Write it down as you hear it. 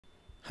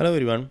Hello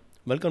everyone,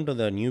 welcome to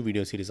the new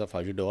video series of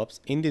Azure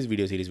DevOps. In this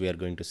video series, we are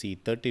going to see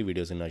 30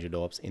 videos in Azure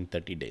DevOps in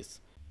 30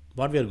 days.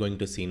 What we are going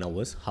to see now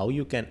is how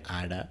you can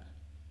add a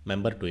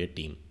member to a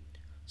team.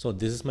 So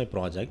this is my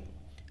project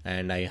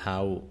and I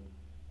have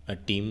a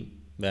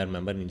team where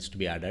member needs to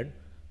be added.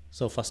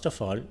 So first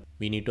of all,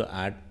 we need to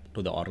add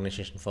to the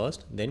organization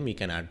first, then we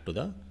can add to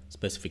the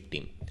specific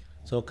team.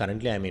 So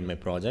currently I'm in my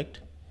project.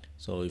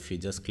 So if you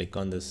just click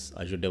on this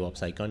Azure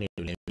DevOps icon, it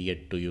will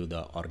navigate to you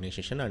the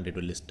organization and it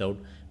will list out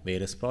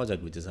various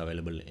projects which is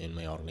available in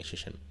my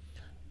organization.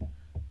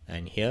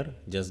 And here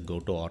just go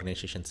to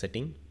organization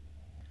setting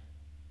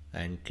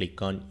and click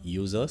on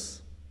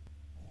users,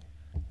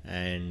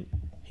 and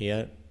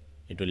here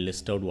it will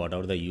list out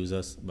whatever the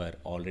users were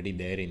already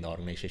there in the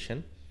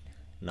organization.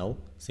 Now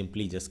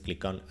simply just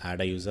click on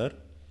add a user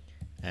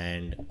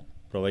and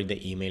provide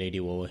the email ID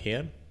over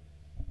here.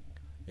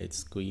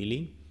 It's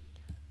Kuili,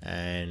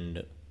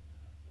 and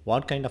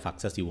what kind of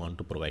access you want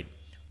to provide.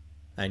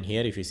 And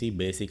here if you see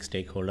basic,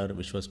 stakeholder,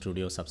 Visual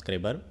Studio,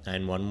 subscriber,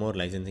 and one more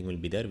licensing will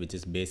be there, which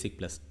is basic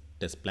plus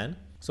test plan.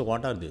 So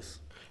what are these?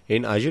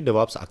 In Azure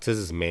DevOps, access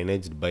is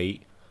managed by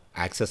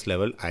access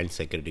level and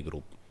security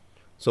group.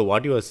 So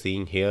what you are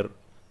seeing here,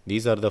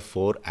 these are the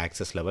 4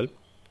 access level,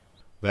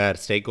 where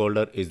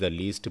stakeholder is the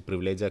least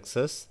privilege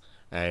access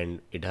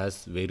and it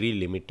has very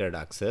limited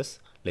access.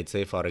 Let's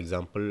say for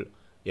example,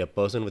 a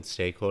person with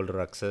stakeholder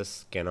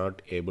access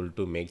cannot able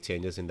to make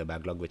changes in the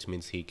backlog, which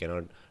means he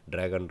cannot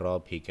drag and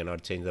drop, he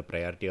cannot change the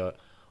priority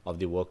of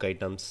the work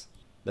items.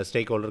 The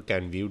stakeholder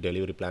can view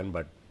delivery plan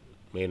but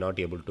may not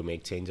able to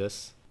make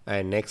changes.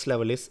 And next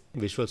level is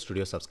Visual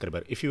Studio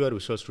subscriber. If you are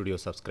Visual Studio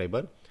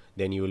subscriber,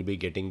 then you will be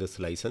getting this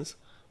license.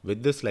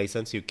 With this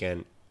license, you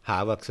can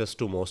have access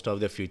to most of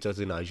the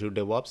features in Azure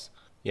DevOps.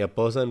 A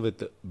person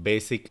with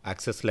basic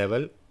access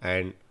level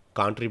and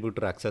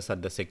contributor access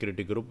at the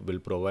security group will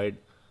provide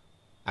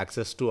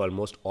access to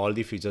almost all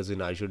the features in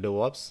Azure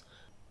DevOps,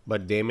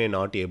 but they may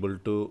not be able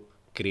to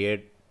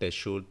create test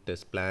suite,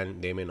 test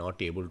plan, they may not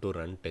be able to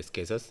run test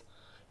cases.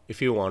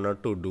 If you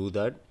wanted to do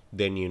that,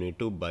 then you need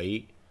to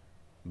buy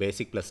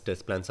basic plus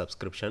test plan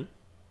subscription.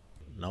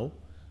 Now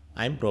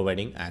I'm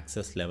providing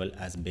access level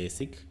as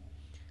basic,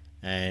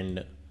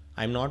 and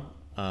I'm not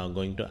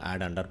going to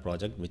add under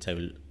project, which I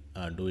will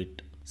do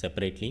it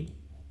separately.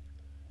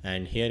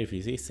 And here if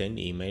you see send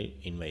email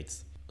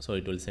invites, so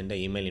it will send an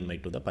email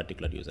invite to the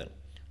particular user.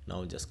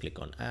 Now just click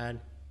on add,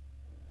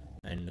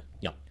 and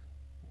yeah,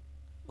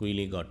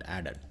 Kuili got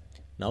added.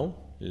 Now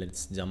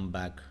let's jump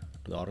back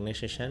to the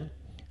organization,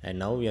 and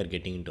now we are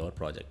getting into our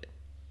project.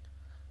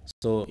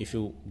 So if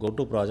you go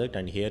to project,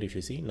 and here if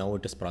you see, now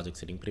it is project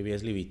setting.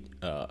 Previously we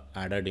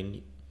added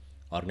in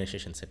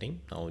organization setting.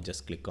 Now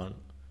just click on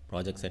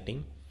project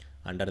setting.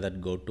 Under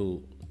that go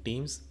to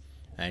teams,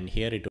 and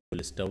here it will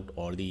list out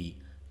all the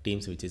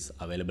teams which is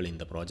available in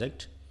the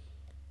project.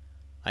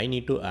 I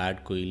need to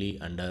add Kuili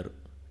under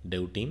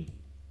dev team,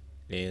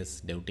 as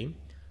dev team.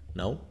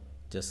 Now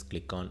just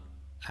click on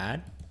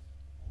add,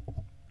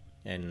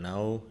 and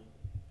now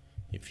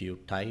if you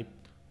type,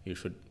 you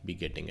should be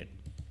getting it.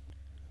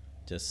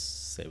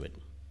 Just save it,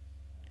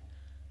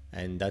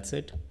 and that's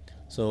it.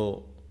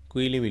 So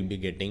Kuili will be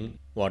getting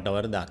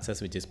whatever the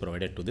access which is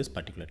provided to this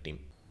particular team.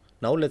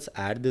 Now let's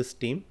add this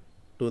team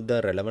to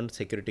the relevant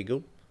security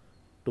group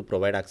to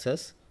provide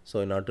access.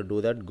 So in order to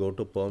do that, go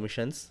to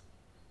permissions,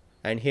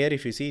 and here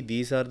if you see,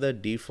 these are the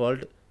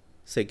default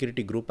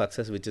security group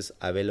access which is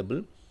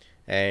available.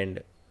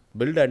 And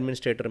build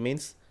administrator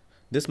means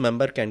this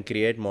member can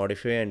create,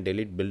 modify and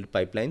delete build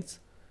pipelines.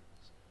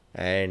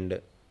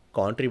 And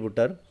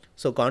contributor,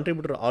 so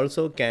contributor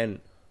also can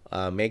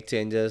make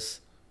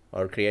changes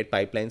or create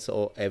pipelines,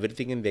 or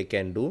everything they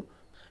can do.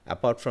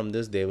 Apart from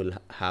this, they will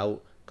have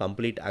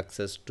complete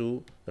access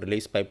to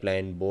release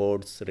pipeline,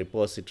 boards,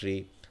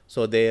 repository,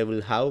 so they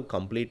will have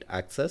complete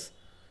access.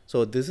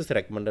 So this is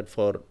recommended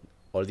for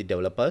all the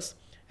developers.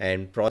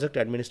 And project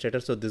administrator,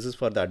 so this is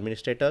for the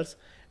administrators.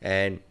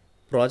 And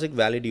project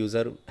valid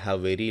user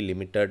have very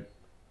limited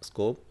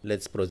scope.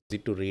 Let's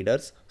proceed to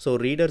readers. So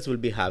readers will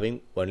be having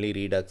only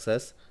read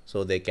access,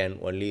 so they can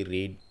only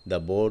read the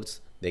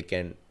boards, they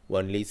can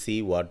only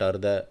see what are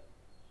the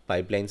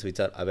pipelines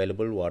which are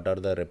available, what are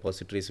the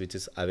repositories which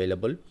is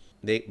available,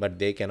 but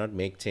they cannot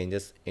make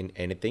changes in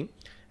anything.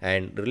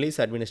 And release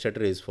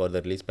administrator is for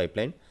the release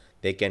pipeline,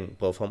 they can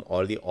perform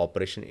all the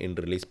operation in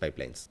release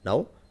pipelines.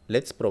 Now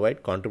let's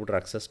provide contributor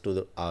access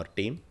to our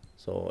team.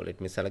 So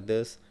let me select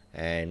this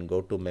and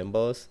go to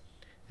members,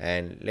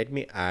 and let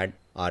me add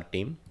our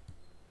team,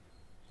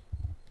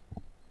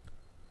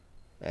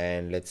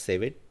 and let's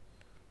save it.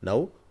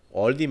 Now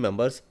all the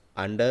members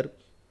under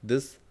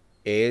this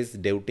AS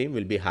dev team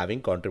will be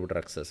having contributor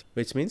access,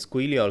 which means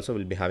Kuili also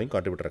will be having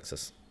contributor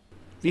access.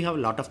 We have a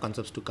lot of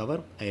concepts to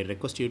cover. I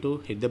request you to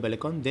hit the bell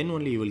icon, then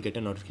only you will get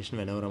a notification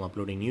whenever I'm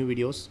uploading new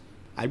videos.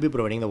 I'll be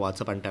providing the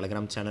WhatsApp and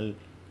Telegram channel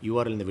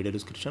URL in the video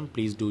description.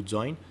 Please do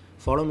join.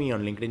 Follow me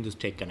on LinkedIn to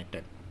stay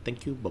connected.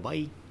 Thank you.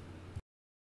 Bye-bye.